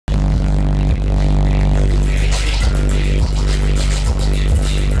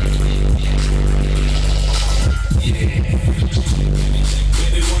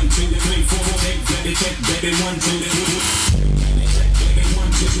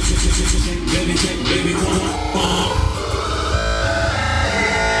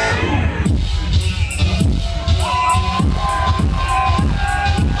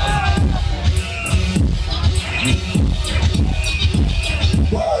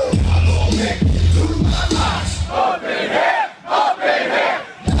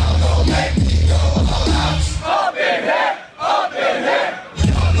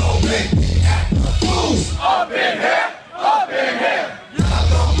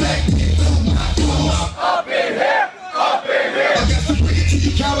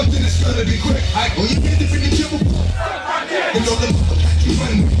better be quick. I go, you can't defend the triple. You know the you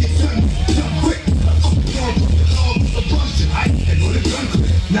run with your son. Jump quick. I go to gun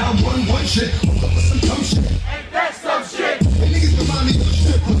quick. Now I'm one shit. I'm up with some dumb shit. Ain't that some shit? And niggas remind me of a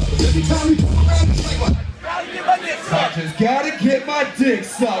strip club. Every time we come around, it's like what? Gotta get my dick sucked. I just gotta get my dick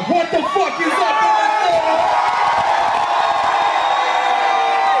sucked. What the fuck is up in there?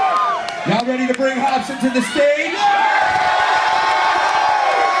 Y'all ready to bring Hopsin to the stage?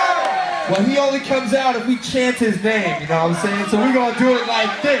 Well, he only comes out if we chant his name, you know what I'm saying? So we're gonna do it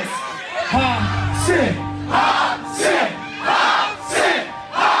like this. Hopsin, Hopsin, Hopsin,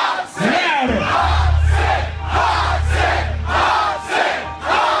 Hopsin. Louder. Hopsin, Hopsin, Hopsin,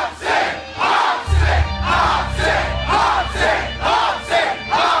 Hopsin, Hopsin, Hopsin, Hopsin,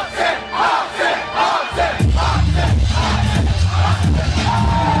 Hopsin, Hopsin, Hopsin, Hopsin, Hopsin.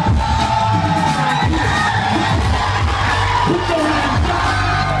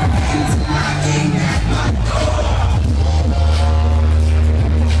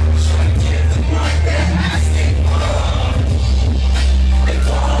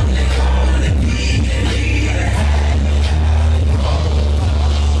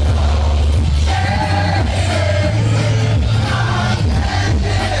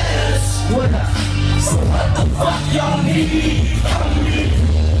 Y'all need from me.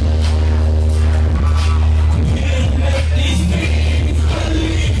 Make these things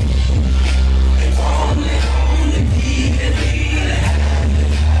believe. They only need it.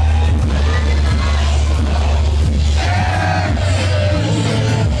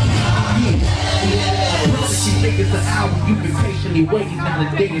 She niggas an hour, you've been patiently waiting, now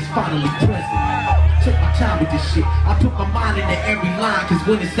the day is finally present. Took my time with this shit. I put my mind into every line, cause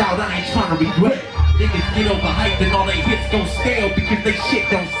when it's out, I ain't trying to regret it. Niggas get overhyped and all they hits go stale because they shit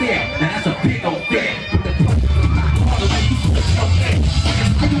don't sell. Now that's a big old thing. But the punches are not harder than you put your head.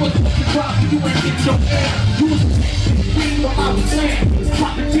 You was fucking drop, you ain't get your air. You was reading while I was playing.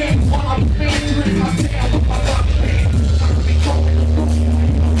 Popping jams while I was playing. You in my tail with my rubber band. Trying to be going to the fans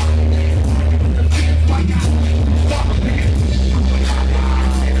like I was rubber band.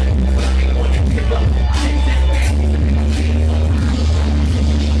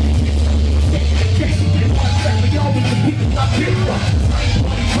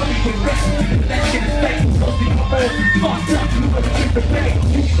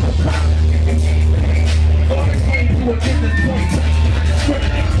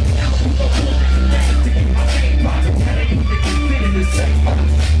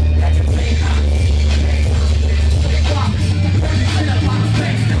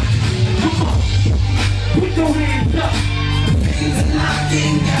 Put your hands up. Things are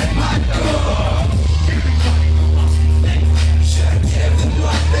knocking at my door. Should give them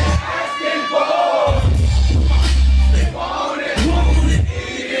what they're asking for. They want it,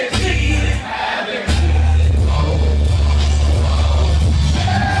 need it, have it.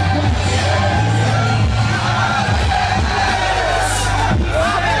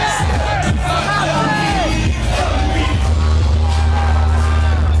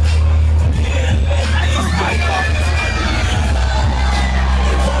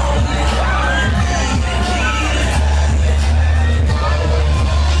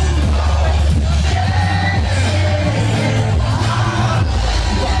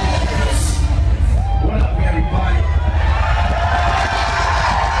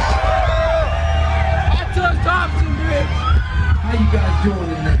 How you guys doing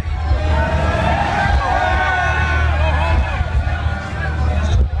tonight?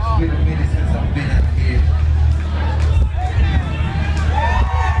 It's been a minute since I've been out here.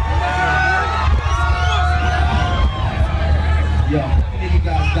 Yo, how many of you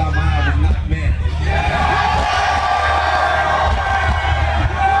guys got my album, Not Man?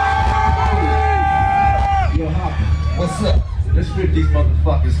 Yo, Hopsin, what's up? Let's rip these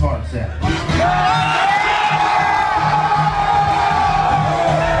motherfuckers' hearts out.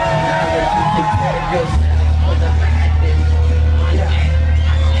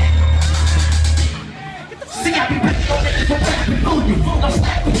 See, I be putting on it for rapping through you. I'm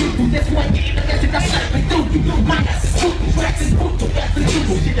slapping you. There's one game that gets it, I'm slapping through you. My ass is brutal, tracks is brutal, that's the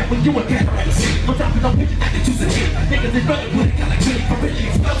usual shit that when you and Panther at the shit. I'm dropping on bitches that they choose a hit. Niggas is running with it, got like really for really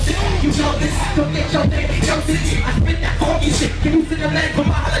explosive. You know this, don't get your name doses. I spit that corky shit. Can you see the leg from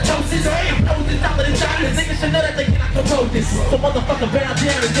my halitosis? I'm noses out of the giants. Niggas should know that they cannot control this. So motherfucker bow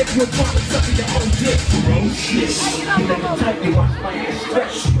down as if you're trying to suck in your own dick. Bro, shit. You never talk, you watch my ass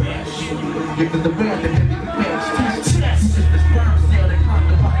stretch. Give it the round and then you bounce to the chest. It's the sperm cell that climb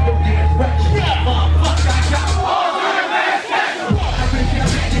the body of the erection. Fuck, I got all the man. I really can't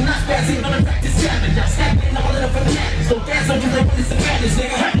imagine not spazzing on a practice savage. I'm snapping all of the fanatics. So dance on you like what is the madness,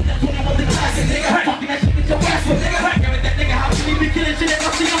 nigga.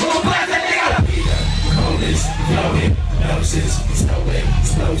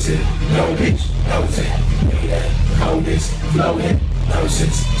 knows it. Yo, bitch, knows it. We the coldest, flowing,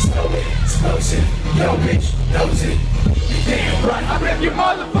 nonsense, slow it, explosive. Yo, bitch, knows it. You damn right, I rip your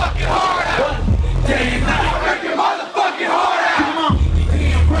motherfucking heart out. Damn right, I rip your motherfucking heart out. Come on. You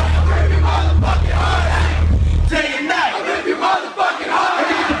damn right, I rip your motherfucking heart out. Day and night, I rip your motherfucking heart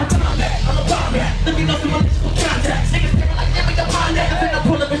out. I'm a bomb rat. Let me know some municipal contacts. Niggas staring like every up on that. I think I'm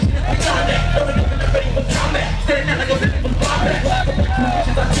pulling this shit up on that. Don't be looking ready for combat. Standing out like a bitch from the bomb rat.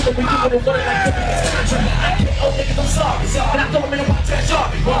 Bitches I kill it, we do it and work like contract. I can't owe niggas, I'm sorry. But I throw them in a white trash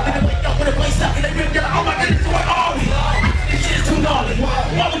sorry. Then they wake up when the place up and they rip yellow. Oh my goodness, where are we? This shit is too gnarly.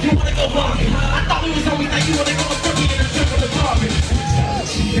 Why would you wanna go harming? I thought we was homies, now you wanna go a cookie in the strip of the carpet.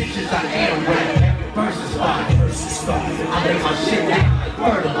 Bitches I am with. Versus fire. I lay my shit down like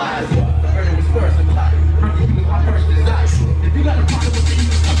fertilizer. Murder was first and plotted. Murder you was my first desire. If you got a problem with me, you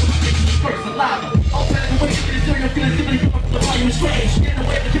can come with my bitch first alive. All better than waiting for the serial feeling simply from the volume is strange. Get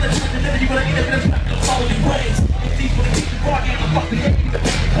away from the killer truth and then you gonna end up in a trap of all your brains. It's these for the teacher part and I'm fucking getting the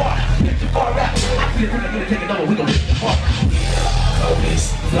picture part. Picture far out. I see it, we're gonna take it over, we're gonna hit the part.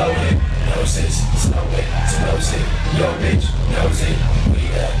 Coldest, flowing, noses, slow it, explosive. Yo bitch, knows it. We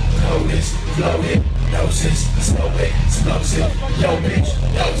the coldest, flowing, noses, slow it, explosive. Yo bitch,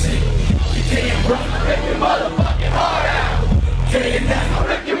 knows it. You can't run, I rip your motherfucking heart out. Day and night, I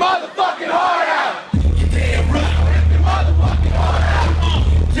rip your motherfucking heart out. You can't run, I rip your motherfucking heart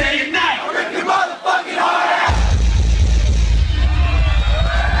out. Day and night, I rip your motherfucking heart out.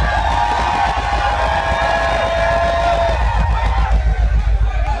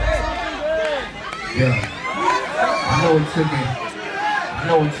 Yeah, I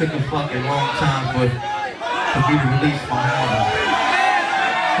know it took a fucking long time for me to release my album.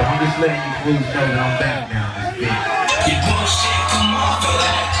 But I'm just letting you fools know that I'm back now in this bitch. You bullshit, come on for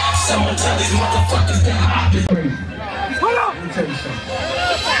that. Someone tell these motherfuckers that I've been crazy. Let me tell you something.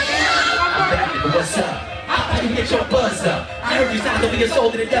 I'm back, nigga, what's up? How you get your buzz up? I heard you sound over your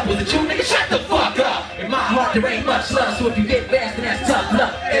soul to the devil. Was it you, nigga? Shut the fuck up. In my heart, there ain't much love. So if you get fast, then that's tough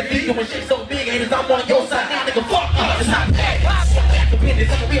luck. Every when shit so big, haters, I'm on your side. Now, nigga, fuck up. It's not bad. Back to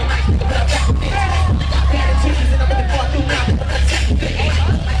business. I'm a real nice nigga, but I'm back to business. I got bad intentions, and I'm looking far through now. I'm not taking things.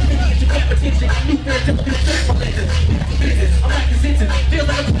 Like to competition. I'm new friends, I'm new friends, my legends. I'm not consenting. Feels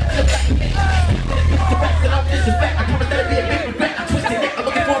like I'm back to back to business. The rest that I'm disrespect. I promise that'll be a big regret. I twist it neck. I'm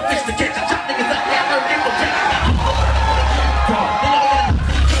looking for a fish to catch. I chop niggas up. Yeah, I learned it from Jack.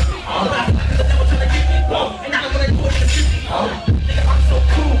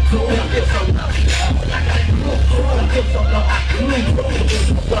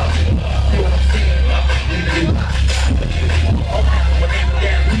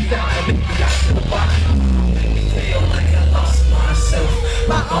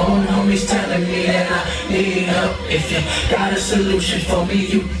 Homies telling me that I need help. If you got a solution for me,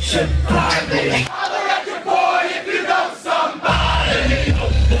 you should probably holler at your boy if you know somebody. Let me know,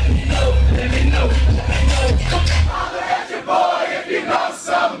 let me know, let me know, let me know. Holler at your boy if you know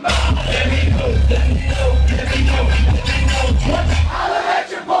somebody. Let me know, let me know, let me know, let me know. What? Holler at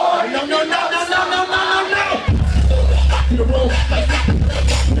your boy. No, no, no, no, no, no, no, no, no. In the room, like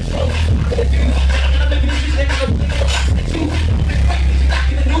if you know, I'm gonna make this shit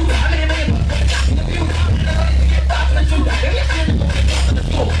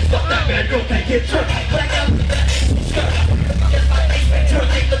fuck that bad girl can't get turned. But I got that skirt. Yes, my face been turned.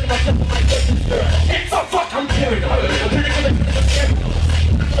 They look at myself like this is girl. It's a fuck, I'm carried on. I'm trying to come in the scary.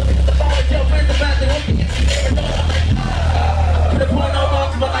 I'm looking at the phone and tell friends about the home. Get some air and put a point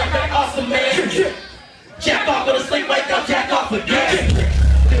on to my life, that awesome man. Jack off with a sleep, wake up, jack off again.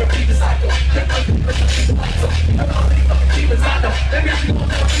 Repeat the cycle. Jack off with a sleep, wake up. I'm already fucking demons, I know. Maybe I should go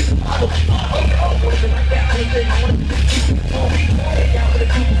down a piece of bottle. Oh, what is it like that? Anything I want to do.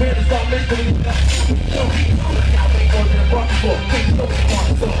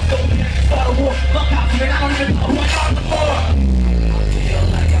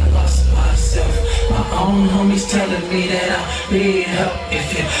 Homies telling me that I need help.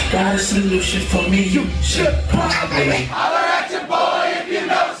 If you got a solution for me, you should probably holler at your boy if you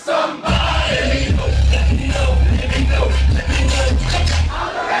know somebody. Let me know, let me know, let me know, let me know.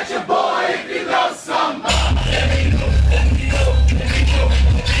 Holler at your boy if you know somebody. Let me know, let me know, let me know,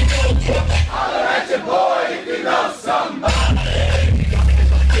 let me know. Holler at your boy if you know somebody.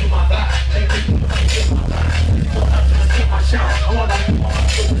 Kill my vibe, kill my vibe. Keep my shine. I want to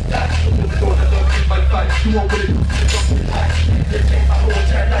you want with it,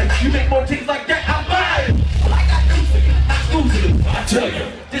 you make more things like that, I'm buying. All I got news for you.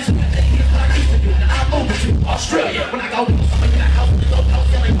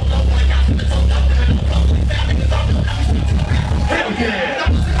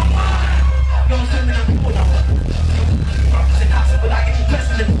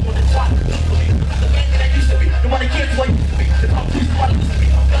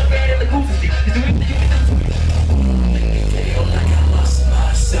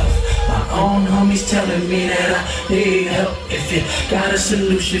 homies telling me that I need help. If you got a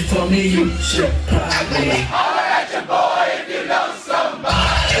solution for me, you should probably holler at your boy if you know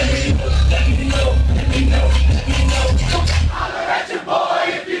somebody. Let me know, let me know, let me know, let me know. Holler at your boy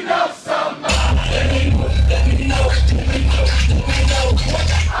if you know somebody. Let me know, let me know, let me know, let me know.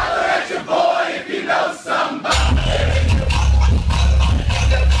 Holler at your boy if you know somebody.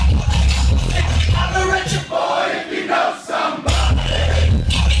 Holler at your boy if you know somebody.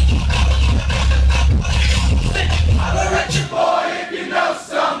 Holler at your boy if you know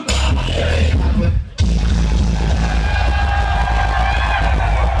somebody.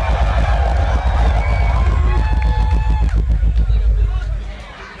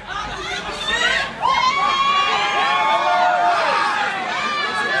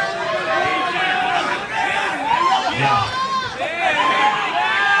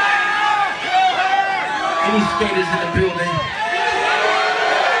 Any skaters in the building?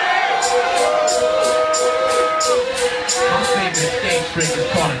 My favorite skate trick is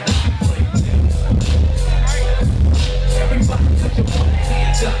called it. Everybody put your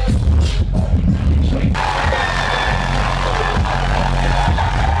hands up.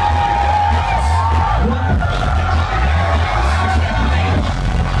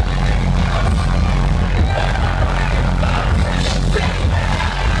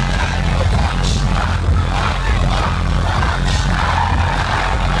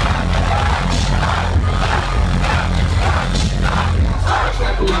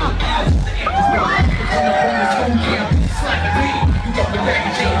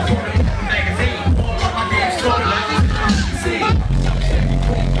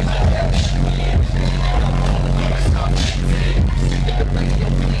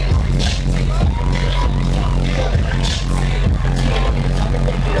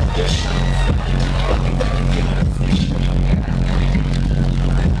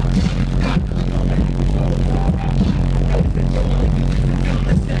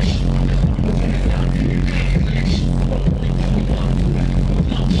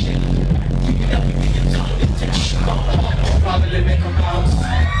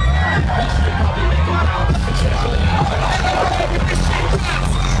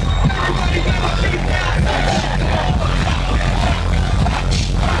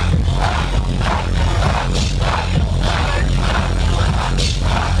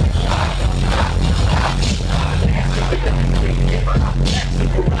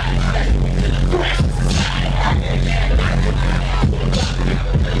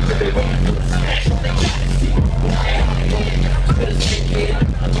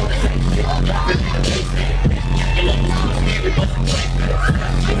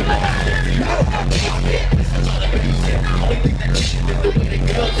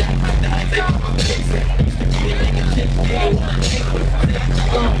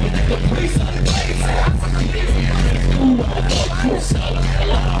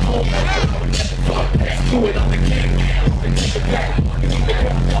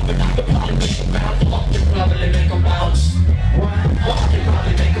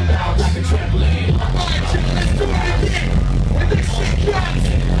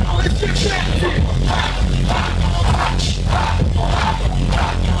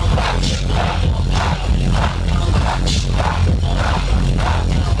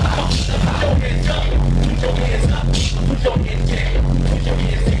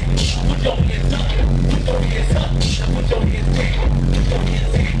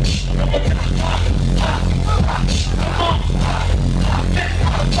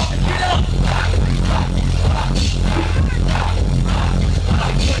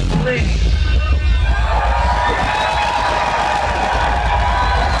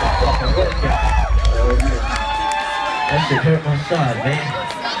 That shit hurt my side, man.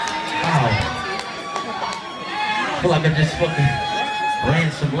 Wow. I feel like I just fucking ran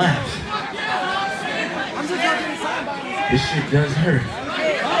some laps. This shit does hurt.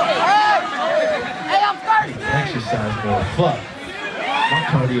 Hey, I'm thirsty! Exercise more. Fuck. My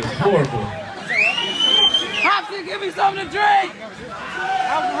cardio is horrible. Hopsin, give me something to drink!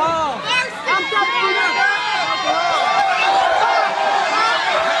 Alcohol! I'm thirsty!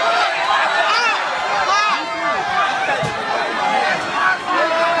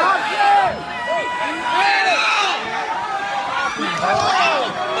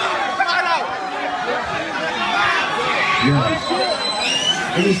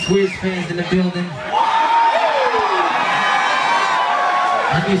 Any Swizz fans in the building?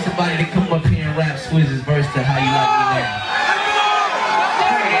 I need somebody to come up here and rap Swizz's verse to How You Like Me Now.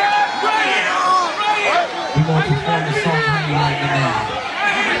 We're going to perform the song How You Like Me Now.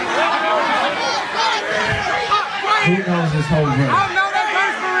 Who knows this whole verse? I don't know that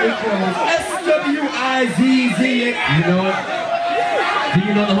verse for real! S-W-I-Z-Z. You know it? Do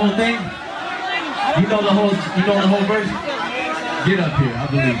you know the whole thing? You know the whole verse? Get up here, I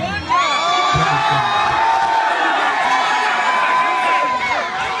believe you.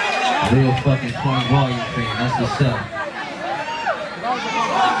 Real fucking Corn Volume fan, that's what's up. I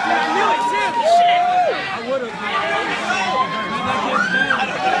knew it too. Shit. I would have.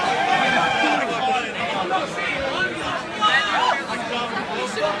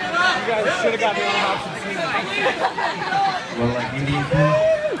 You guys should have got me on Hopsin. Well, like Indian food?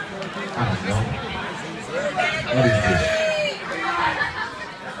 I don't know. What is this?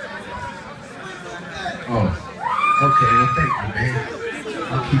 Oh, okay, well thank you, man.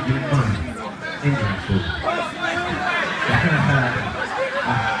 I'll keep you in mind. Indian food.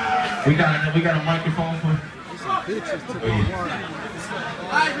 we got a microphone for. Oh, yeah.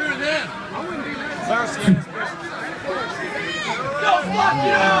 I agree with him. I wouldn't be mad.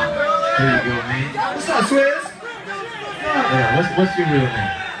 There you go, man. What's up, Swizz? Yeah, what's your real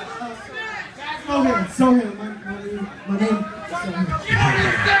name? Sauget. My name is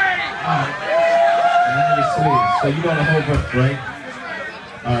And then you're Swizz. So you know the whole verse, right?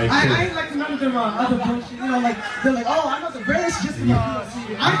 Alright, cool. I ain't like none of them other bullshit, you know, like, they're like, oh, I know the verse just about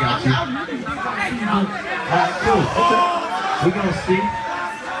I got you. Alright, cool. Okay. We're gonna see.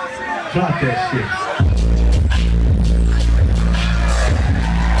 Drop that shit.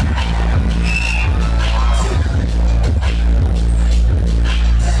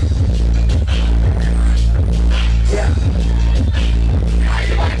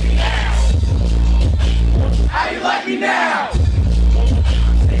 How you like me now?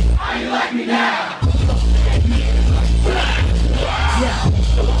 How you like me now?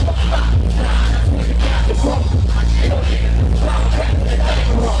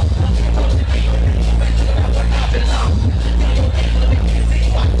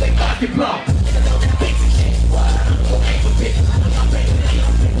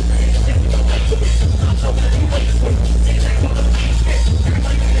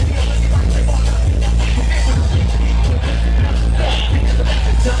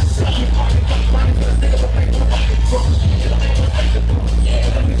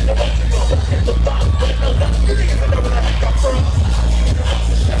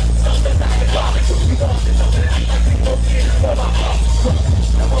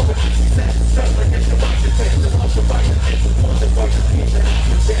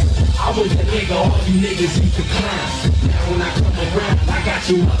 I was the nigga all you niggas used to clown. Now when I come around, I got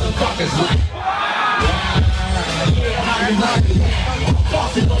you motherfuckers like, yeah, how you like me now? I'm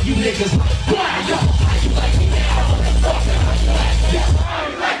bossing on you niggas like, wow, yo, how you like me now, motherfucker? How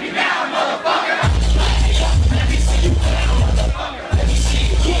you like me now, motherfucker? Let me see you now, motherfucker. Let me see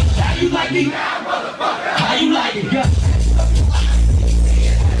you. How you like me now, motherfucker? How you like it, yeah?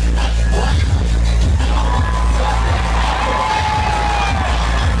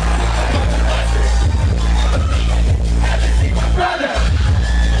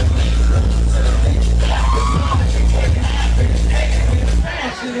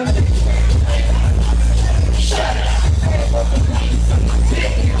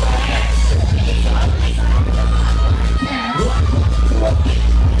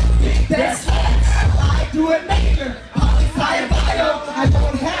 That's I do it later. Fire bio. I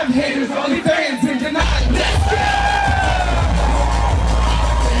don't have haters, only fans in denial.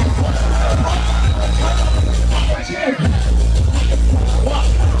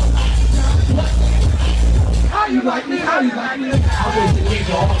 How you like me? How you like me? I was the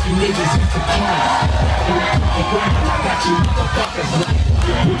nigga all you niggas used to clown. I got you motherfuckers like,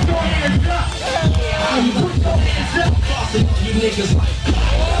 put your hands up. How you put your hands up? Bossing on you niggas like,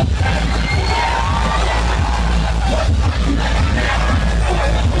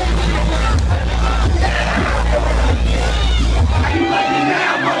 how you like me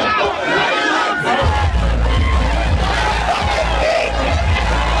now, motherfucker?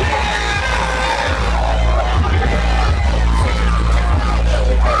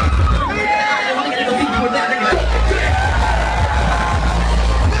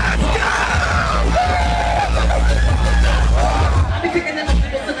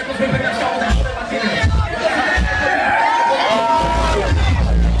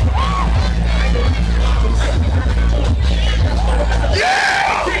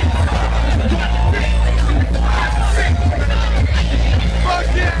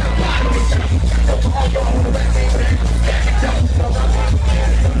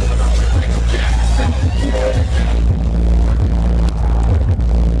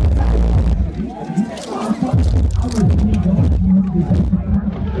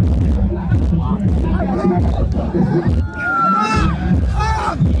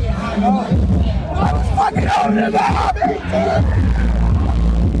 There's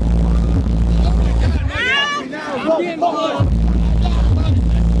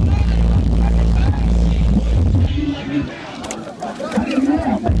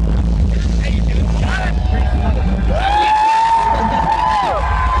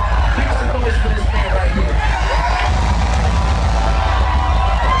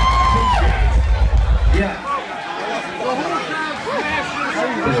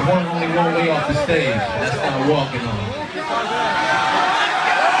only one way off the stage. That's not walking on.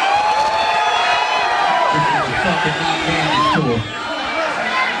 This is a fucking non-bandit tour.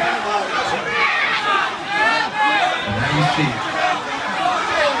 And now you see.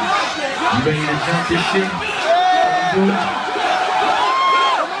 You ready to jump this shit? Do it?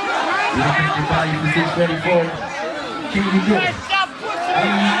 You don't think your body is ready for it? Can you do it? I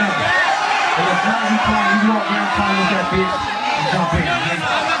don't even know. And if not, you walk around time with that bitch and jump in, man.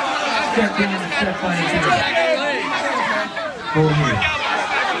 Step in and step on it. Go ahead.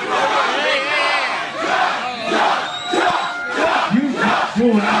 You just do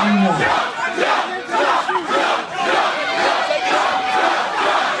whatever you want.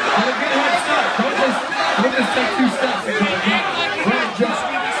 Get a head start. Don't just take 2 steps and go. Run and jump.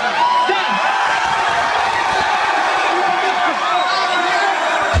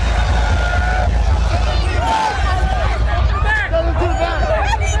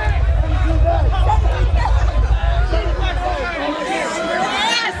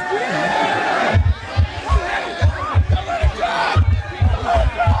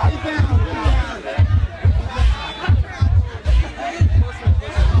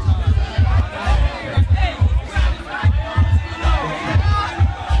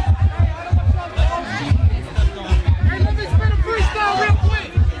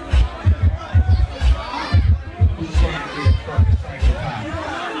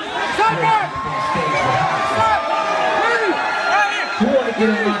 Get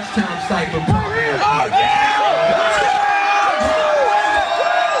a lunchtime cypher pop. Oh, yeah!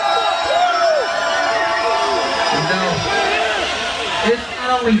 You know, it's not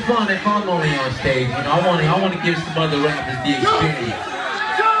only fun if I'm only on stage. You know, I want to give some other rappers the experience.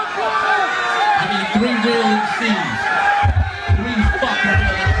 I need 3 real MCs. 3 fucking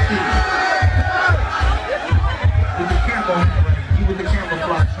real MCs. With the camera, you with the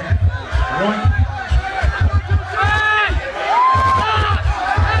camouflage hat. 1.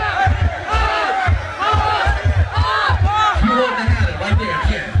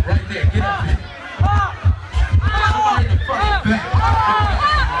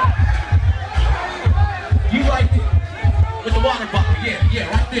 Yeah,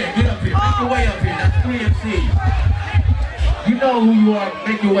 right there. Get up here. Make your way up here. That's 3 MCs. You know who you are.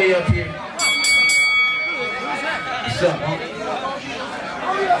 Make your way up here. What's up, homie?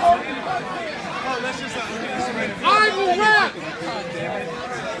 I will rap!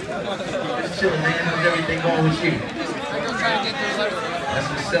 Just chillin', man. How's everything going with you? That's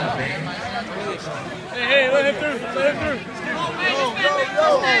what's up, man. Hey, let him through. Let him through.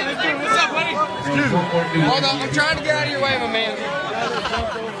 What's up, buddy? Hold on, I'm trying to get out of your way, my man.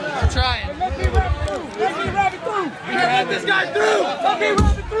 I'm trying. Let me rap through. Let me rap it through. You can't let this guy through. Let me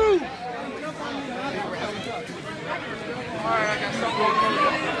rap it through. Alright, I got something.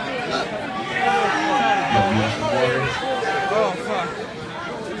 Oh, fuck.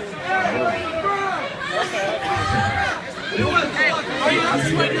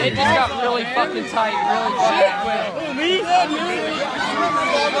 It just got really fucking tight, really bad. Oh, me? Yeah, you. I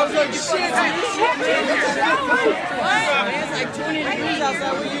was like, shit, It's like 20 degrees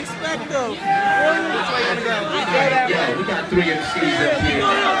outside. What do you expect, though? Yeah, we got 3 MCs up here.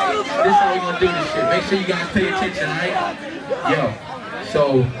 This is how we gonna do this shit. Make sure you guys pay attention, alright? Yo,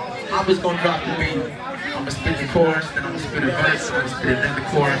 so I'm just gonna drop the beat. I'm gonna spit the chorus, then I'm gonna spit a verse, I'm gonna spit another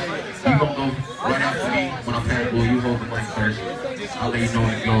chorus. You gonna go right after me. When I'm past, well, you hold the mic first. I'll let you know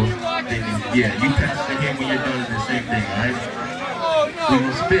when it goes. Then, yeah, you pass it to him when you're done. The same thing, alright? We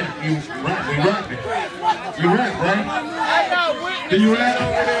gonna spit. You rap. We rapping. You rap, right? Do you rap?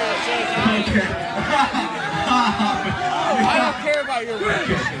 Okay. I don't care about your rap.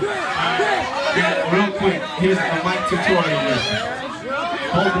 Yeah, real quick. Here's a mic tutorial lesson.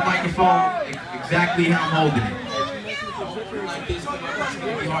 Hold the microphone exactly how I'm holding it. Like this, it's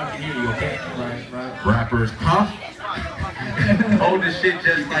hard to hear you, okay? Right. Rappers, huh? Hold this shit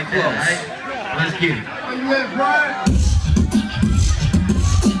just like that, alright? Let's get it. Where you at, Brian?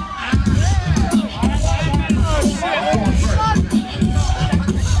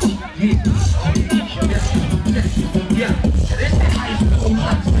 Yeah. This is high school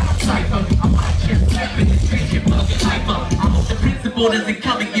cypher. I'm out here slapping this bitch and bugging hyper. I'm on the principal doesn't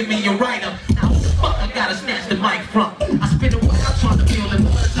come and give me a write-up. How the fuck I got gotta snatch the mic from. I spin a while trying to feel the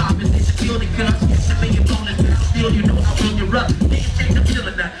first time is in the building, cause it's a million bonus that I feel, you know I will you up. Niggas change the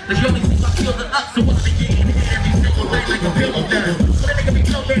feeling now. The you only see my feeling up, so I be getting hit every single day like a pillow down. So that nigga be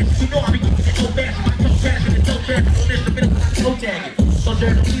so bad, you know I be getting it so fast. My toe passion is so fast, on this the middle, I toe tag it. So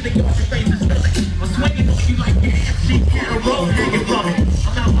there don't either go off your face is nothing. I'm swinging on you like your ass cheek, and a road hanging from it.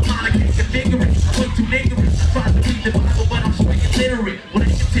 I'm out my mind, I can't configure it. I'm way too ignorant. I try to read the Bible, but I'm straight illiterate. When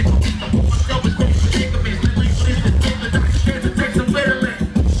I get tip, I'm just like, myself is going to predicaments. The link for this is in the doctor, here's to take some Ritalin.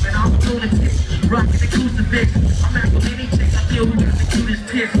 And I'm a lunatic, rocking the crucifix. I'm at with any chick, I feel who got the cutest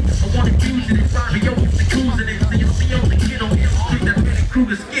tits. I want to use it and find me open the cruising it. See, I'm the only kid on here, street that Freddy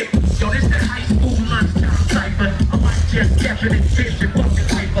Krueger skip. Yo, this that high school lunchtime cipher. I might just step in and bitch and fucking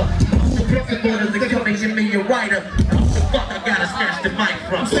hyper. I'm the principal doesn't come and give me a writer. Who the fuck I gotta snatch the mic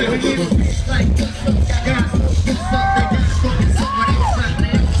from? So we need a bitch like this, so I got this fuck, they got fucking someone else like me.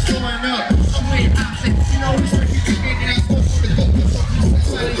 I'm showing up, I'm with Hopsin. You know who's like you can get out for the go, you fuck you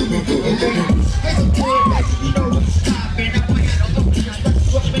special, you can get it. Hey, some kid, baby, you know what's poppin'. I play out of the respect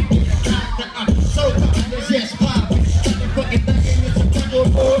what make me a doctor. I'm so confident, yes, poppin'. Fucking thinking it's a jungle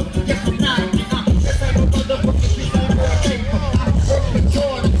war. Yes, I'm not, this ain't no motherfucking piece of paper. I work the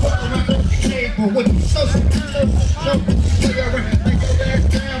door, the corner under the table. With social no, play around, like your ass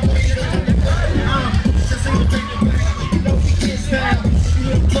down, play it on the ground. Just ain't bring it back, you know we get down. You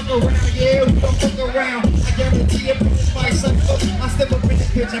don't fuck around, yeah, we don't fuck around. I guarantee you, put this mic suck up. I step up in this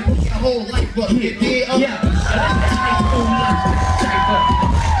bitch and put your whole life up. You did up. Yeah, high school lunch, cipher.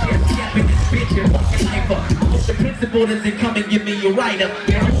 I can't step in this bitch and fucking life up. I hope the principal doesn't come and give me a write-up.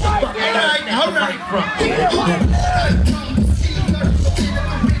 Man, who the fuck I gotta snatch the mic from?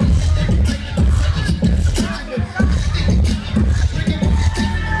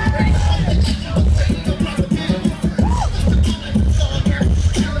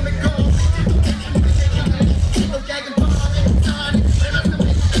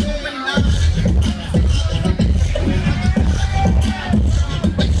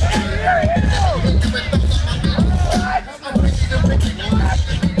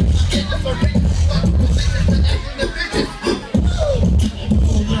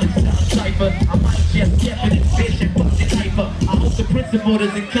 I might just step in this bitch and fucking hyper. I hope the principal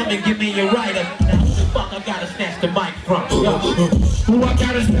doesn't come and give me a write-up. Now who the fuck I gotta snatch the mic from? Who I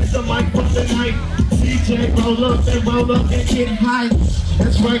gotta snatch the mic from tonight? CJ, roll up and get high.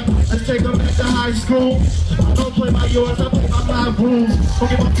 That's right, let's take them back to high school. I don't play by yours, I play by my rules. Don't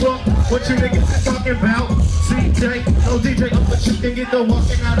give a fuck what you niggas talking about. CJ, no DJ up, but you can get the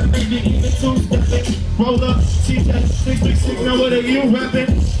walking out of maybe even two-stepping. Roll up, CJ, 636, now what are you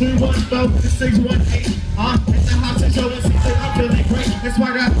rapping? 314, 618. At the Hopsin show and CJ, I'm feeling great. That's why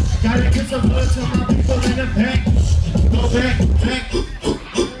I gotta get some blood to my people in the back. Go back, back.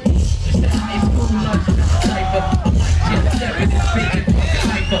 It's the high school lunch cipher. I might just step in this bitch and fucking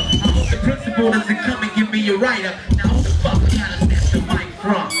hyper. I hope the principal doesn't come and give me a write-up. Now who the fuck I gotta snatch the mic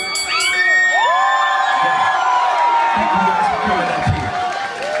from? Thank you guys for coming up here.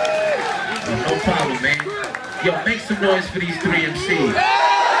 No problem, man. Yo, make some noise for these three MCs. Thank you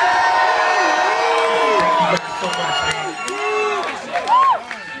guys so much, man.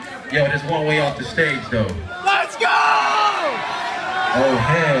 Yo, there's one way off the stage, though. Let's go! Oh,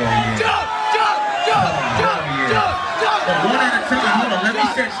 hell yeah. Jump, jump, jump, jump, jump, jump. So one at a time, hold on, let me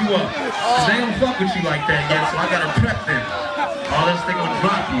set you up. Cause they don't fuck with you like that yet, so I gotta prep them. All this thing gonna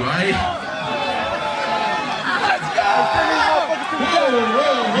drop you, right? Let's go! Whoa,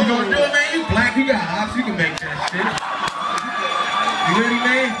 whoa, you gonna do it, man? You black, you got hops, you can make that shit. You ready,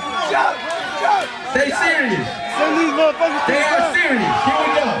 man? Jump, jump. Stay serious. Send these motherfuckers. They are serious. Here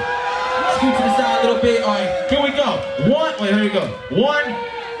we go. Scoot to the side a little bit. All right, here we go. Here we go. 1,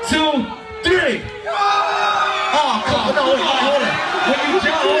 2, 3. Oh, come on. No, wait, hold on. When you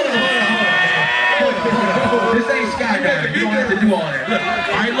jump, hold on. This ain't skydiving. You don't have to do all that. Look,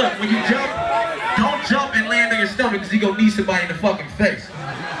 all right, look. When you jump, don't jump and land on your stomach because you're going to knee somebody in the fucking face.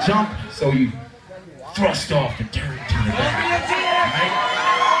 Jump so you thrust off and turn to the back. All right?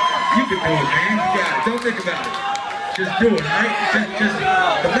 You can do it, man. You got it. Don't think about it. Just do it, right? Just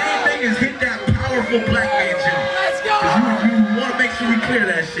the main thing is hit that powerful black man jump. Let's go! You want to make sure we clear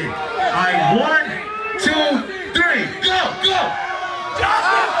that shit. All right, 1, 2, 3, go, go!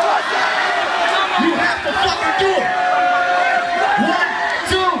 You have to fucking do it. 1,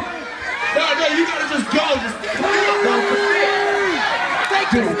 2. No, you gotta just go. Just go.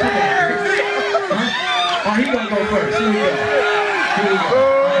 Dude, come on. Oh, he gonna go first. Here we go. Here we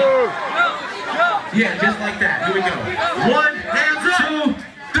go. Yeah, just like that. Here we go. 1, 2,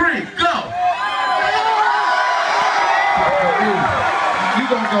 3, go! You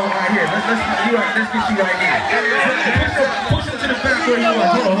gonna go right here. Let's get you right here. Push him to the back where he was.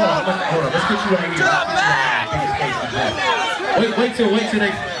 Hold on. Let's get you right here. Wait till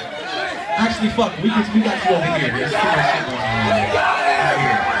they. Actually, fuck. We got you over here. There's too much shit going on right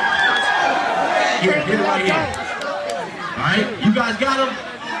here. Yeah, get it right here. All right, you guys got him.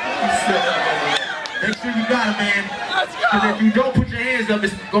 Make sure you got him, man. Because if you don't put your hands up,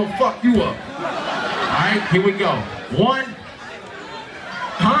 it's gonna fuck you up. All right, here we go. One.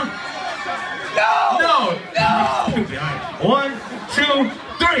 Huh? No! Stupid. All right. 1, 2,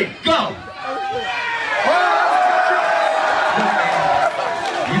 3, go!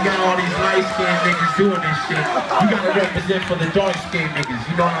 You got all these light-skinned niggas doing this shit. You gotta represent for the dark-skinned niggas.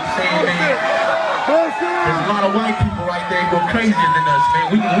 You know what I'm saying, man? There's a lot of white people right there who are crazier than us, man.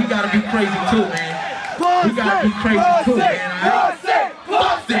 We gotta be crazy too, man. We gotta be crazy too, man. All right?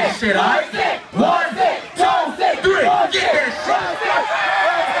 Fuck this shit, all right? 1, 2, 3, get that shit!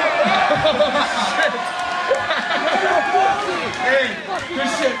 Hey, good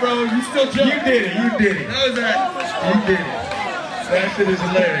shit, bro. You still jumping. You did it. That was that. You did it. That shit is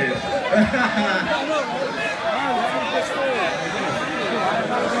hilarious.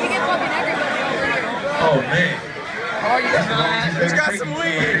 Oh, man. Oh, you got some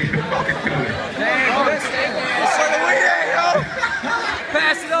weed. Fucking do it. For the weed, yo.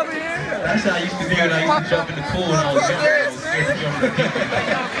 Pass it over here. That's how I used to do it. I used to jump in the pool when I was young.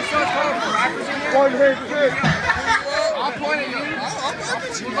 I'll point at you.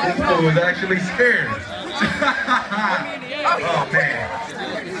 This fool was actually scared. Oh, man.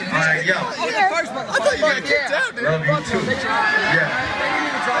 All right, yo. I thought you got kicked out, dude. Love you, too. Yeah.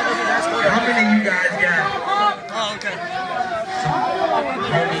 How many of you guys got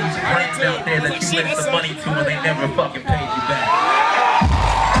homies, friends out there that you lent some money to and they never fucking paid you back?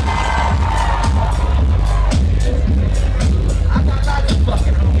 I got lots of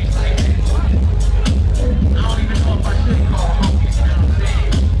fucking homies like that. I don't even know if I should call homies, you know what I'm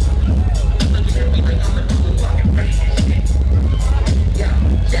saying? Looking at me like I'm the fucking crazy shit. Yeah,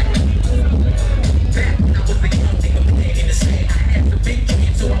 check it. Back when I was a young nigga playing in the sand, I had some big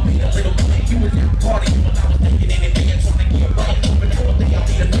dreams, so I made a little plan. You was out partying when I was thinking anything and trying to get right. But I don't think I'll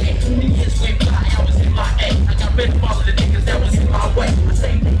be a man. The years went by, I was in my A. I got rid of all of the niggas that was in my way. The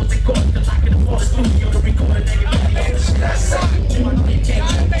same niggas in court till I could afford a studio to record and everybody had the shit I said. One thing came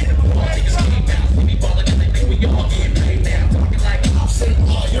out, man, all niggas came out. See me ballin' and they think we all getting paid now. Talking like Hopsin,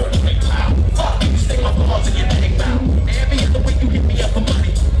 oh, you're a great clown. Fuck you, stick my balls in your neck mouth. Every other week you hit me up for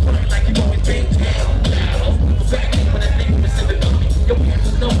money. Running like you always been down. Back then when that nigga was in the army, your ass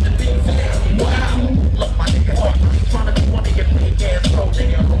was known to be fair. Wow, look my nigga hard. I ain't trying to be one of your big ass bro,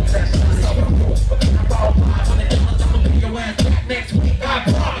 nigga. That's not how I roll. I borrow $500, I'ma pay your ass back next week, I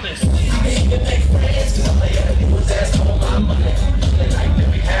promise. I ain't gonna make friends, cause all I ever do was ask for my money. They like, let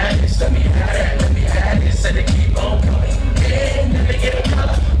me have this, let me have that, let me have this, and they keep on coming. Yeah, let me get a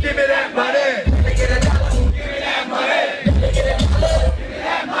dollar, give me that money. Let me get a dollar, give me that money. Let me get a dollar, give me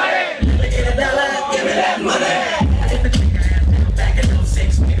that money. Let me get a dollar, give me that money. I hit the trick I had down back in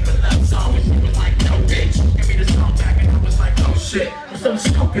 06, made up a love song, and she was like, no bitch. Give me the song back, and I was like, oh shit. I'm so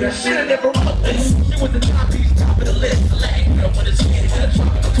stupid, I should've never wrote this. She was the top piece, top of the list. The lag girl with a skin and a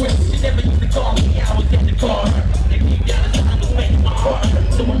tropical twist. She never used to call me, I was getting to call her. And deep down inside was making my heart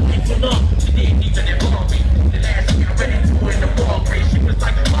hurt. So I'm thankful enough, she didn't even involve me. The last thing I ran into her in the ball grade, she was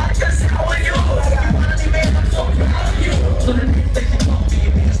like, Marcus, how are you? You finally man, I'm so proud of you. So the next day she called me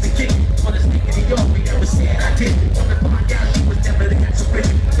and asked the kid for the sneak in the yard we ever said I did. When I find out she was never the answer with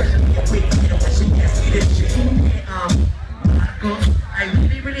me, especially a week, you know, when she asked me this shit. Marcos, I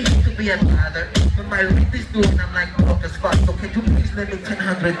really hate to be a father, but my rent is due and I'm like broke as fuck, so can you please lend me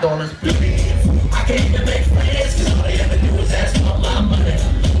 $1,000, please? I can't even make friends, cause all they ever do is ask for my money.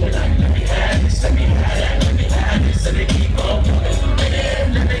 They're like, let me have this, let me have that, let me have this, and they keep on coming.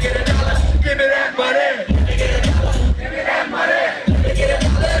 Let me get a dollar, give me that money. Let me get a dollar, give me that money. Let me get a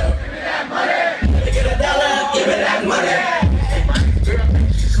dollar, give me that money. Let me get a dollar, give me that money. Hey, my girl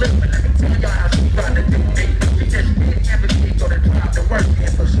thinks she's slipping, let me tell y'all how she tried to do me. She just didn't ever get on the drive to work,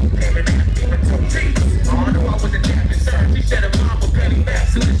 and so she came and asked me for 2 G's. Oh, I knew I wasn't that concerned. She said her mom would pay me back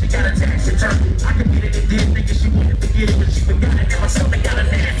soon as she got a tax return. I could get it and did thinking she wouldn't forget it, but she forgot it. Now my son got a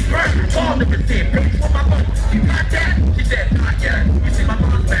nasty burn. All of it said, bitch, for my money. You got that? She said, not yet. You see my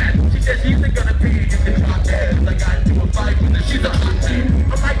mom's mad. She said she isn't gonna pay it if you drop that. Like I do a fight with her, she's a hot chick.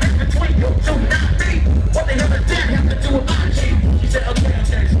 I'm like, that's between you two, not me. What the hell does that have to do with my chick? She said,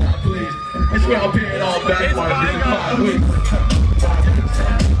 okay, stop, please. It's where I'll pay it all back for this in 5 weeks.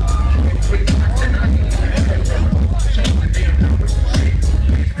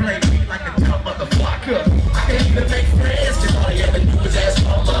 Play me like a dumb motherfucker. I can't even make friends, cause all they ever do is ask for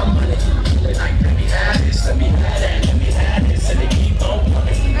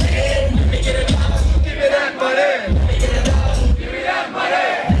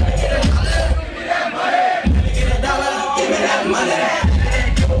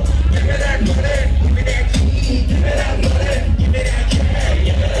Give me that money, give me that key. Give me that money, give me that cash.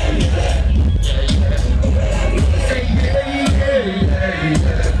 Say yeah, yeah,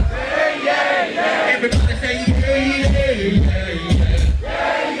 yeah, yeah. Everybody say yeah, yeah,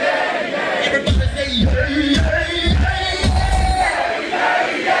 yeah. Everybody say yeah, yeah,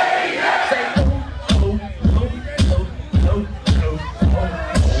 yeah. Say oh, oh, oh, oh, oh, oh, oh.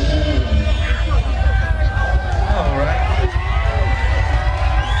 All right.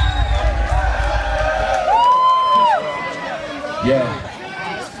 Yeah,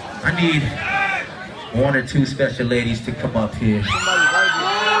 I need 1 or 2 special ladies to come up here. Can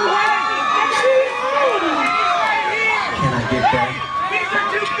I get that?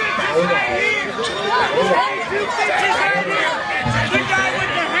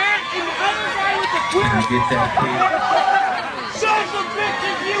 Can I get that, please? Show some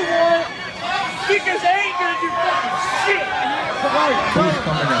bitches you want, because they ain't gonna do fucking shit. Who's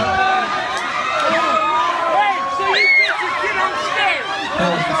coming up? Hey, so you bitches get on stage. Who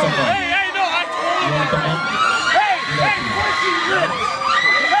wants to come up? Hey, no, I You want to come up? Hey, pussy lips.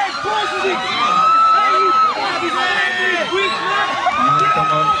 Hey, pussy. Hey, you fucking weak man. You want to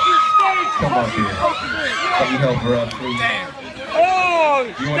come up? Stage. Come up here. Can you help her up, please? Oh,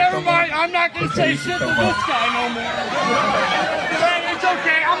 wanna never come mind. up? I'm not gonna say Okay, shit to come this up. guy no more. Hey, it's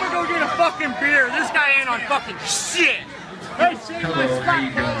okay. I'm gonna go get a fucking beer. This guy ain't on fucking shit. Hey, shit, Hello, how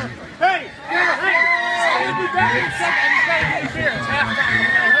you doing? Hey, hey, I'll be back in a second. I just gotta get a beer. It's half time.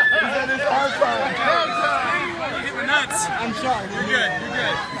 Nuts. I'm sorry. You're good. You're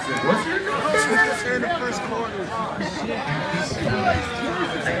good. What's your name? In the first quarter.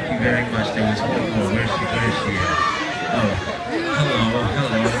 Thank you very much. There was one more. Where is she? Where is she at? Oh, hello,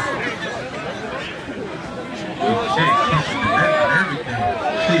 hello. Okay, kissing the neck and everything.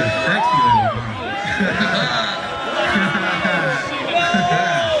 She a sexy little girl.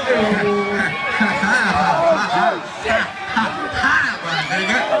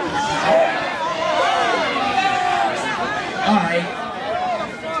 Alright.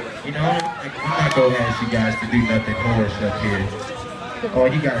 You know, I'm not gonna ask you guys to do nothing horse up here. All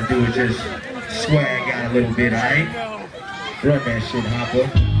you gotta do is just swag out a little bit, alright? Run that shit, Hopper.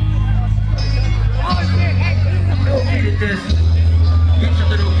 Don't need to just get your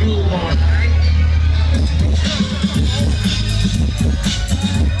little groove on, alright?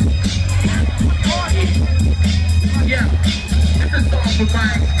 Yeah, this is a song for my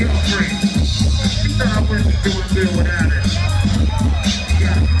ex-girlfriend. She thought I wouldn't be doing good without her.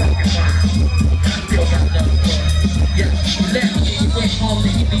 Yeah, fucking fine. I still got love for her. Yeah, you left me, you went home to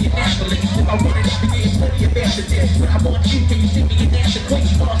Indianapolis. If I wanted to be getting plenty of messages, but I want you, can you send me an answer quick?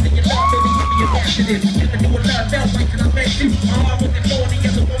 Lost in your love, baby, give me a answer this. Just to do a love felt like till I met you. My heart wasn't for any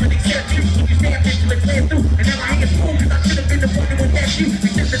other woman except you. You say I'm mentally clear through, and now I ain't fool, cause I should have been the one that would let you.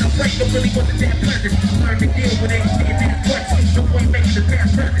 Except that I'm playing, but really wasn't that pleasant. Learn to deal with it, see it as questions. No point making the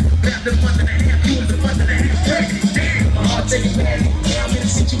past present. After a month and a half, you was a month and a half pregnant. Damn, my heart taking bad. Now I'm in a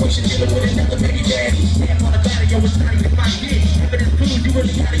situation dealing with another baby daddy. Damn, on the battle, it's not even my shit. If it is cool, you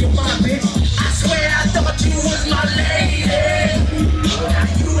really out of your mind, bitch. I swear I thought you was my lady. Now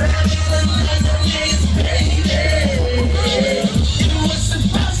you have another nigga's baby. It was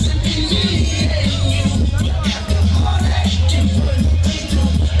supposed to be me and you. After all that you put me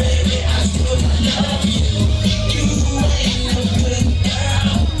through, baby, I still love you. You ain't no good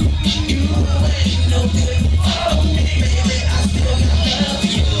girl. You ain't no good for me, baby. I still love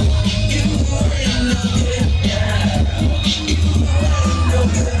you. You ain't no good girl. You ain't no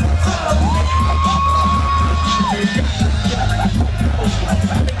good for me.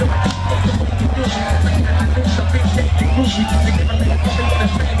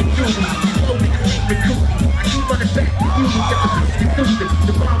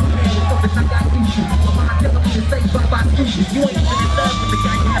 You ain't even in love with the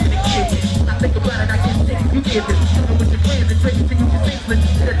guy you having a kid with. When I think about it, I get sick. You did this. Chilling with your friends and drinking till you just senseless.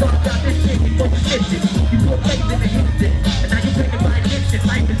 Should have thought about this shit before you missed it. You put faith in the instant, and now you're picking by addiction.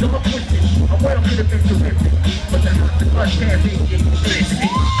 Life is all twisted. A world could have been terrific, but the house is much can't be existing.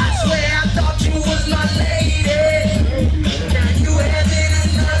 I swear I thought you was my lady. Now you having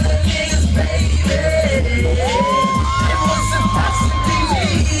another nigga's baby. It was supposed to be me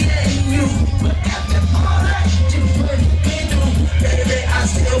and you, but after all that you put me through, baby, I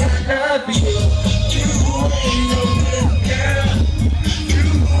still love you. You ain't no good girl. You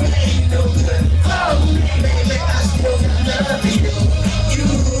ain't no good for me, baby. I still love you. You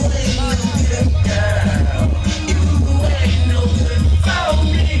ain't no good girl. You ain't no good for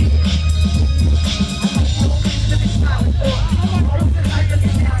me.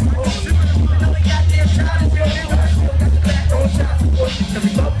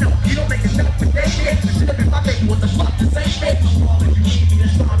 You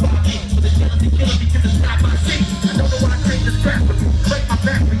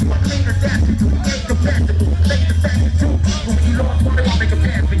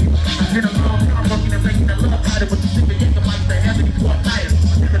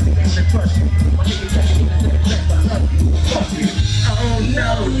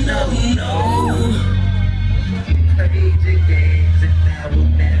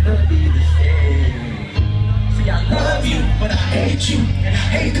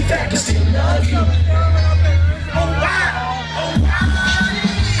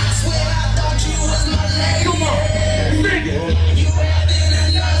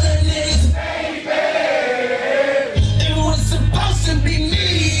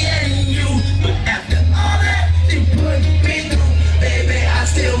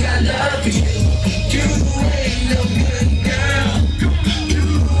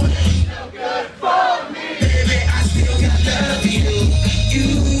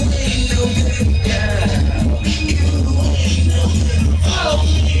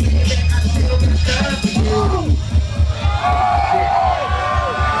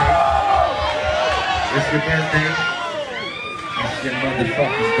your birthday. It's your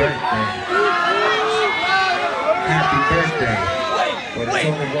motherfucking birthday. Happy birthday. But it's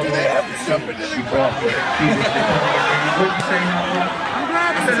only one way she brought me. What did you say, Hopsin?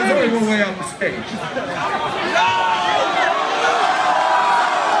 I said there's only one way off the stage.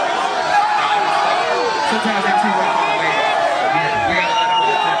 Sometimes they too much on the way. Yeah, we gotta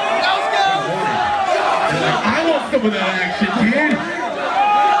let them know. They're like, I want some of that action, kid.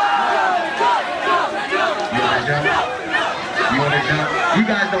 You wanna jump? You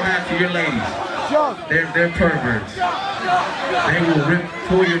guys don't have to, you're ladies. They're perverts. They will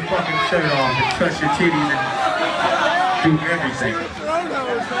pull your fucking shirt off and touch your titties and do everything.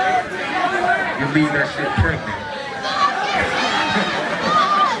 You leave that shit pregnant.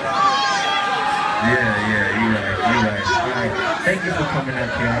 Yeah, you're right. Alright, thank you for coming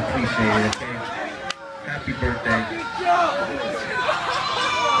up here, I appreciate it, okay? Happy birthday.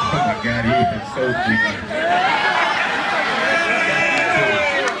 Oh my god, he is so freaky.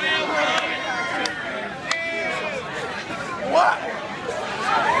 What?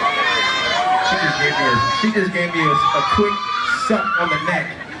 She just gave me a quick suck on the neck.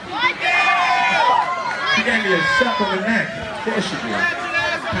 She gave me a suck on the neck. Of course she did.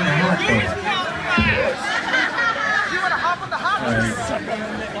 Kind of hot though. You want to hop on the hot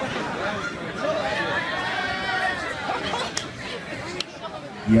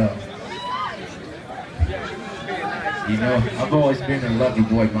Yo. You know, I've always been a lovely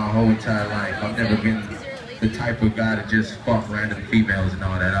boy my whole entire life. I've never been the type of guy to just fuck random females and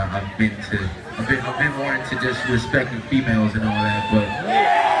all that. I've been more into just respecting females and all that, but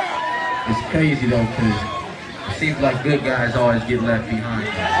it's crazy though, because it seems like good guys always get left behind.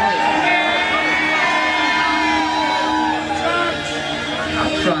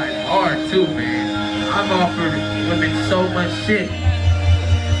 I've tried hard too, man. I've offered women so much shit,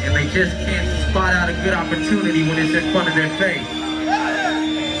 and they just can't spot out a good opportunity when it's in front of their face.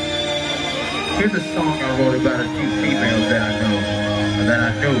 Here's a song I wrote about a few females that I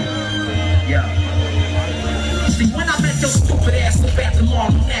know, Yeah. See, when I met your stupid ass up at the mall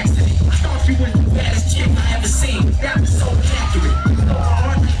on accident, I thought you was the baddest chick I ever seen. That was so inaccurate. So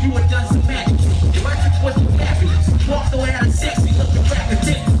hard, you had done some magic. Your message was fabulous. You also had a sexy looking record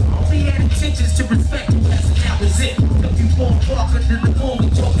dick. Only had intentions to respect you, and that was it. Looking for a walk under the moon,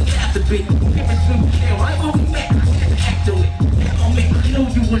 we talking after bit. Chemistry was there right when we met. I had to act on it. That moment, I knew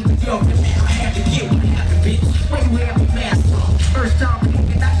you was the girl, man. I had to get what happened, bitch. Where you had me mask from? First time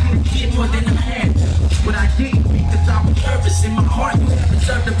thinking I couldn't get more than I had. But I didn't because I was nervous. In my heart, you had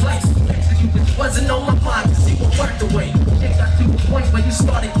reserved a place. You just wasn't on my mind to see what worked away. It got to a point where you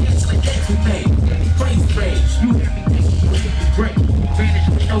started canceling dates we made. Crazy rage, you had me thinking you would be great. Vanished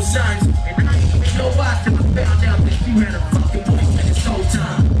with no signs, and I didn't even know why till I found out that you had a fucking boyfriend this whole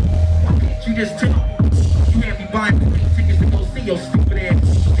time. Why can't you just tell me? You had me buying tickets to go see your stupid ass,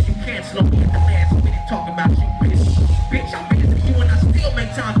 and you canceled me at the last minute talking about you, bitch. Bitch, I'm better than you and I still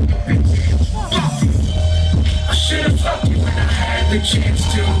make time for your bitch ass. Fuck you. I should've fucked you when I had the chance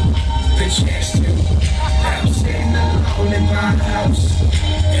to. Now I'm sitting alone in my house,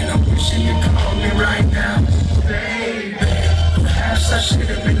 and I'm wishing you'd call me right now. Baby, perhaps I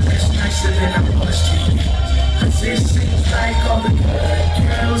should've been less nicer than I was to you. Cause it seems like all the good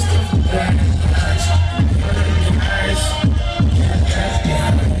girls go for bad guys.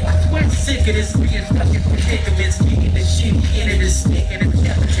 I swear I'm sick of this being stuck in predicaments, getting the shit in it is stick and it's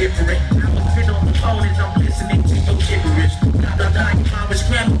never different. I was been on the phone as I'm listening to your gibberish. Now your mind was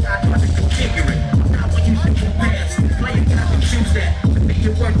scrambled, I tried to configure it. Now when you should move past, playing got to choose that. To make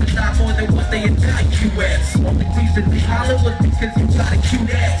it worth a lot more than what they indict you as. Only reason they holler was because you got a cute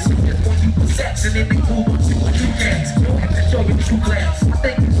ass. Just when you were sex and then they move on to a new dance. You don't have to show your true class. I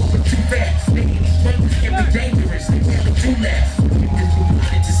think you're moving too fast. Thinking strangers can be dangerous, they never do last. You just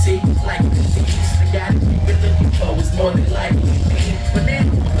wanted to see it's like a disease. The guy that you've been looking for is more than likely me. But then,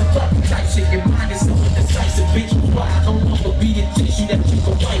 the fucking type shit, your mind is so indecisive, bitch. Why I don't want to be the tissue that you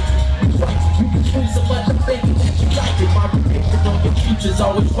can wipe. You can choose so much, I'm thinking that you like it. My prediction on your future's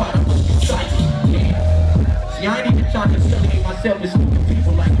always right, I must be psychic. Yeah. See, I ain't even trying to affiliate myself with stupid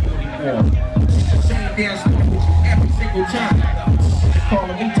people like you anymore. It's the same damn story with you every single time. Just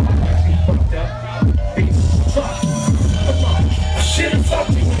calling me talking about you fucked up. Bitch, fuck. Come on. I should've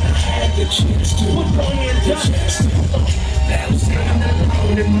fucked you when I had the chance to. Put your hands up. Now I'm sitting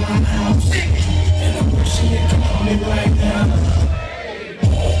alone in my house, and I'm wishing you'd call me right now.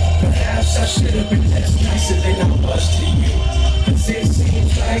 Perhaps I should've been less nicer than I was to you. Cause it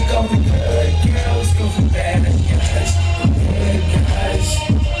seems like all the good girls go for bad guys. Good guys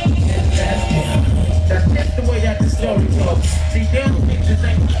get left behind. That's the way that the story goes. See, damn bitches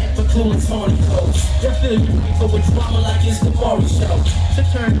ain't nothing but cool as Tony Cole. They feel you for with drama like it's the Maury show. So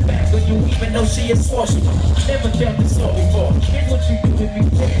turn back when you even know she is forced. Never felt this all before. Here's what you do if you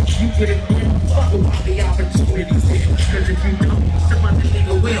can. You get it real. Fuck about the opportunities here. Cause if you don't, some other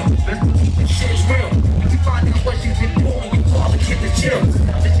nigga will. Best to keep this shit real. If you find out what she's been doing, you call the kid the chill.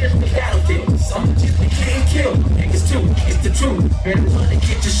 It's just the battlefield. Some just they can't kill. Niggas too, it's the truth. Better run and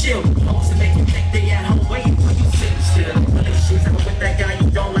get your shield. Hoes to make you think they at home waiting for you sit still. Relationships ever with that guy you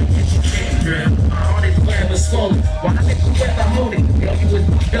don't like, get your chin drill. My heart is forever swollen. Why did you ever hold it? Girl, you was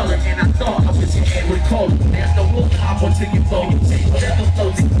my fella, and I thought I was your head with cold. There's no rule pop until you blow. You take whatever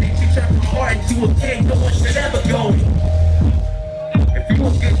flows. It makes you turn my heart into a king. No one should ever go. If you a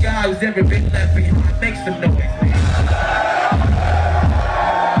good guy who's ever been left behind, make some noise.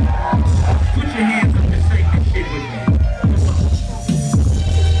 Put your hands up and say this shit with me.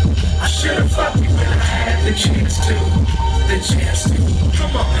 I should've fucked you when I had the chance to. The chance to.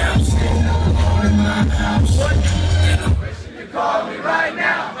 Come on now, I'm sitting alone in my house. What? And I'm wishing you call me right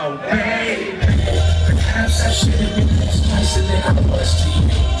now. Oh, baby. Perhaps I should've been less nicer than I was to you.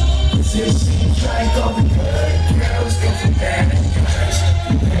 Cause it seems like all the good girls go for bad guys.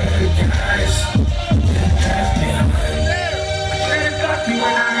 Good guys. Good guys, man. I should've fucked you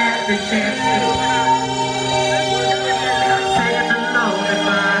when I had the chance to. I'm staying alone in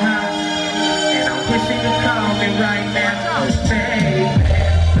my house. And I'm wishing you call me right now. Oh, baby.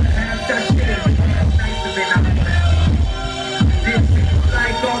 Perhaps I should've been less nicer than I was to you. This seems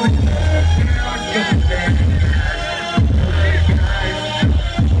like all the good girls go for bad guys.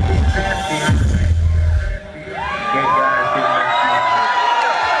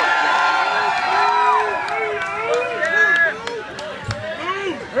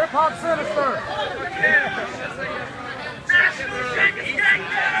 Hip-hop sinister!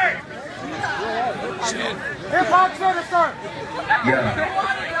 Hip-hop sinister! Yeah.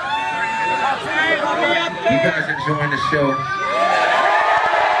 You guys enjoying the show?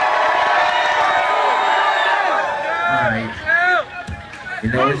 Alright. You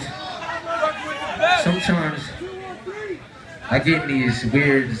know, sometimes I get in these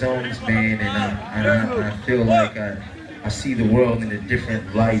weird zones, man, and I feel like I see the world in a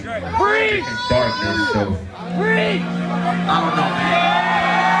different light, different darkness, so I don't know, man.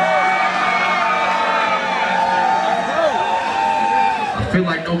 I feel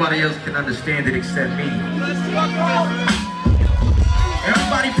like nobody else can understand it except me.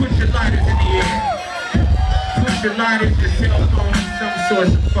 Everybody put your lighters in the air. Put your lighters, your cell phone, some sort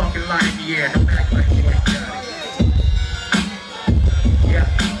of fucking light in the air. Don't act like you ain't got it. Yeah.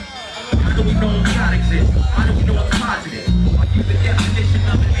 How do we know God exists? How do we know it's positive? Are you the definition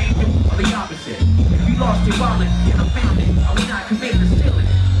of an angel or the opposite? If you lost your wallet and I found it, are we not committed to stealing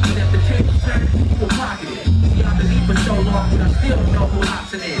it? But if the table turned, you will pocket it. See, I've been for so long, but I still don't know who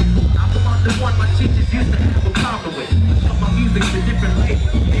Hopsin is. I'm the one my teachers used to have a problem with. Show my music to different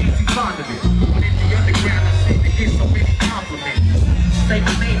labels, they ain't too fond of it. But in the underground, I seem to get so many compliments. Say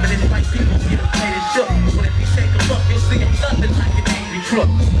my name and it's like people get afraid and shook. But if you take a look, you'll see I'm nothing like an angry crook.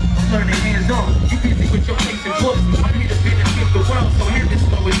 I'm learning hands-on, you busy with your face and books. I'm here to benefit the world, so hear this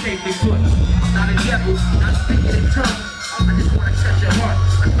flow is safely put. I'm not a devil, not speaking in tongues. I just wanna touch your heart,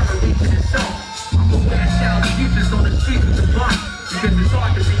 I try to reach in this song. I'm a bad child of futures on the streets of the block. Because it's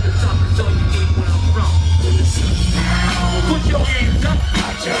hard to be the something, so you need where I'm from. Put your hands up.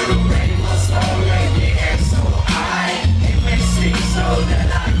 I turn the rainbow so red, the air so high. It may seem so that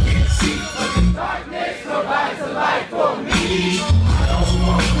I can't see, but the darkness provides a light for me. I don't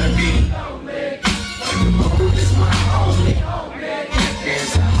want to be lonely, but the moon is my only hope.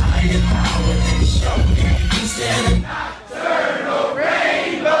 There's a higher power than show me. Instead of nocturnal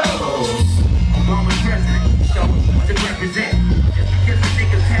rainbows, Obama president, so what to represent? Just because the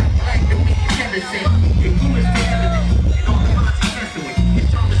niggas have black, don't mean he's innocent. If you is the evidence, and all the odds he's messing with, his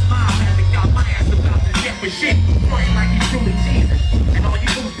strongest smile hasn't got my ass about to death for shit. Playing like he's truly Jesus, and all you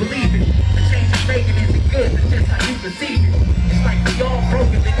fools believe it. The change is making isn't good, it's just how you perceive it. It's like we all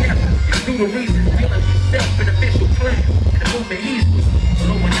broken together, it's due to reasons dealing with self-beneficial plan. And the movement he's with,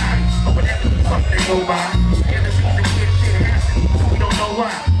 Illuminati, or whatever the fuck they go by. And the reason shit happens, we don't know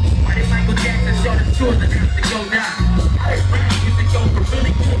why. Why did Michael Jackson start his tours and have to go down? How did rap music go from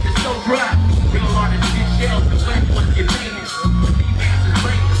really cool to so dry? Real artists get shells, the black ones get famous. The females is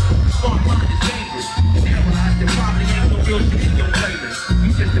brainless, the smart mind is dangerous. And they realize there probably ain't no real shit in your playlist. You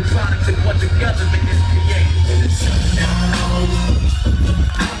just the product of what the government is creating. And it's down.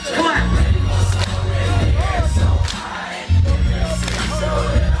 Clap!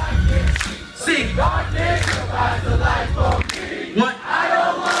 Sing! Darkness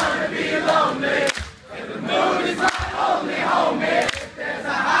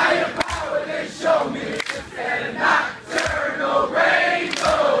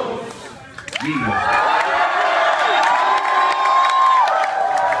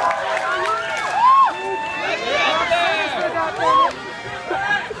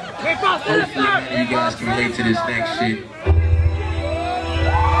Hopefully none of you guys can relate to this next shit. I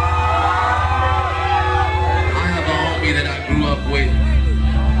have a homie that I grew up with.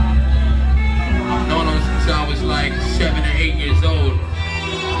 I've known him since I was like 7 or 8 years old.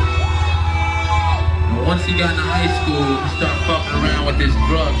 And once he got into high school, he started fucking around with this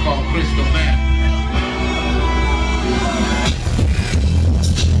drug called crystal meth.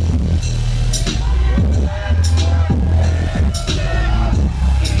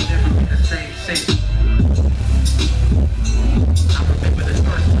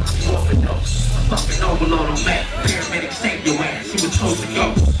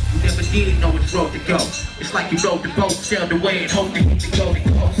 Didn't know which road to go. It's like you rode the boat, sailed away, and hoped to hit the golden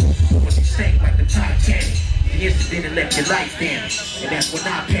coast. When you sank like the Titanic, the incident and left your life damaged, and that's when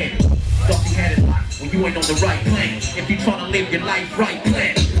I panicked. Thought you had it locked when you ain't on the right plane. If you tryna live your life right,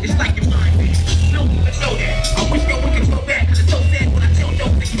 plan. It's like your mind, man. You don't even know that. I wish that we could go back, cause it's so sad when I tell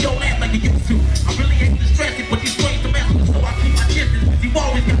jokes that you don't laugh like you used to. I really hate to stress it, but these ways to mess with, so I keep my distance. Cause you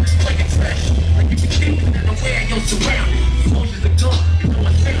always got this play expression. Like you can think that aware of your surroundings. Emotions are gone, you know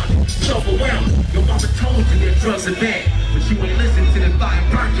what's found. So overwhelmed. Your mama told you that drugs are bad, but you ain't listen to the fire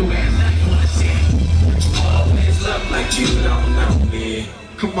burn your ass. Now you understand. Always look like you don't know me.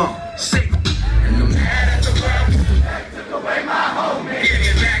 Come on, sing. And I'm mad at the world, took away my homie. Give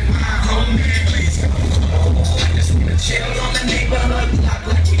me back my homie, please come home. I just wanna chill on the neighborhood block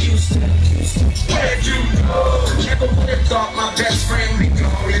like we used to. Where'd you go? Never would've thought my best friend would be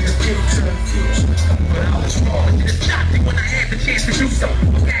gone in the future. But I was wrong, you just stopped it when I had the chance to do so.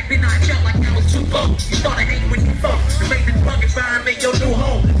 Back then I felt like I was too bold. You started hating with you folks. You made the drug environment your new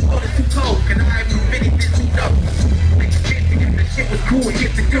home. Thought it's too cold, can I have anything to know? Like you did, the shit was cool and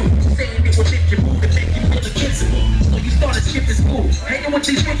hit to do. Saying it would lift your mood and make you feel invincible. So you started skipping school, hanging with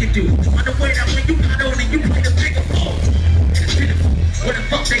these wicked dudes. Unaware that when you got on and you played a bigger role. It's pitiful, what the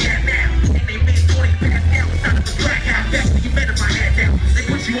fuck they at now? And they mid-20s passed down, started to crack half fast till you met my head down. They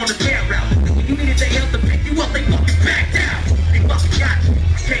put you on the bad route, and when you needed their help to pick you up, they fucking backed out. They fucking got you,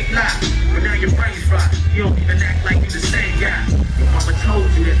 I can't lie, but now your brain's fried. You don't even act like you the same guy. Your mama told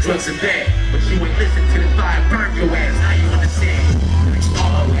you that drugs are bad, but you ain't listen to the fire burn your ass. Now you understand. You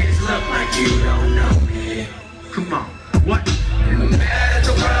always look like you don't know me. Come on, what? And I'm mad at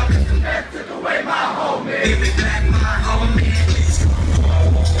the world cause the meth took away my homie. Give me back my homie, please come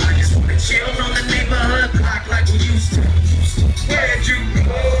home. I just wanna chill on the neighborhood block like we used to. Where'd you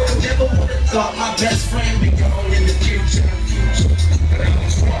go? Never would've thought my best friend would be gone in the future. But I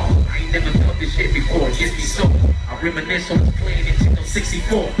was wrong. I ain't never felt this shit before, just be so. I reminisce on this plane in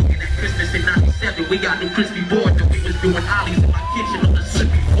 64. And that Christmas in 97, we got new crispy boards and we was doing ollies in my kitchen on the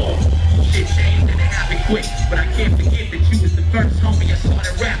slippery floor. Shit changed and it happened quick, but I can't forget that you was the first homie I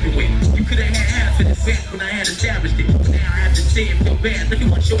started rapping with. You could've had half of this back when I had established it, but now I have to say it feel bad. Look at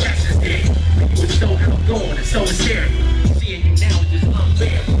what your actions did. You was so outgoing and so hysterical. Seeing you now is just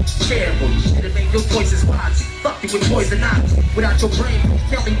unbearable. Terrible. You should've made your choices wisely. Fuck you with poison ivy. Without your brain, please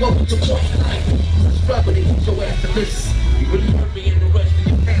tell me what was your point in life. I struggle to get your ass to listen. You really hurt me and the rest of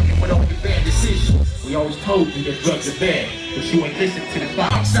your family with all your bad decisions. We always told you that drugs are bad, but you ain't listen to the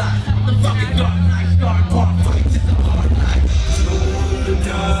fire outside. The fucking dark night, start bar fights in the hard night. Slow the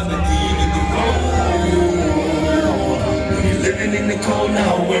time at the end of the road. When you're living in the cold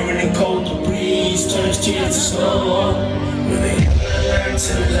now, wearing the cold, the breeze turns tears to snow. When they never learn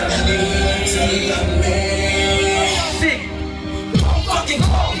to love me, Sick. don't fucking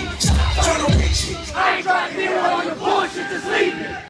call me. Stop trying to reach me. I ain't trying to deal with all your bullshit, just leave me.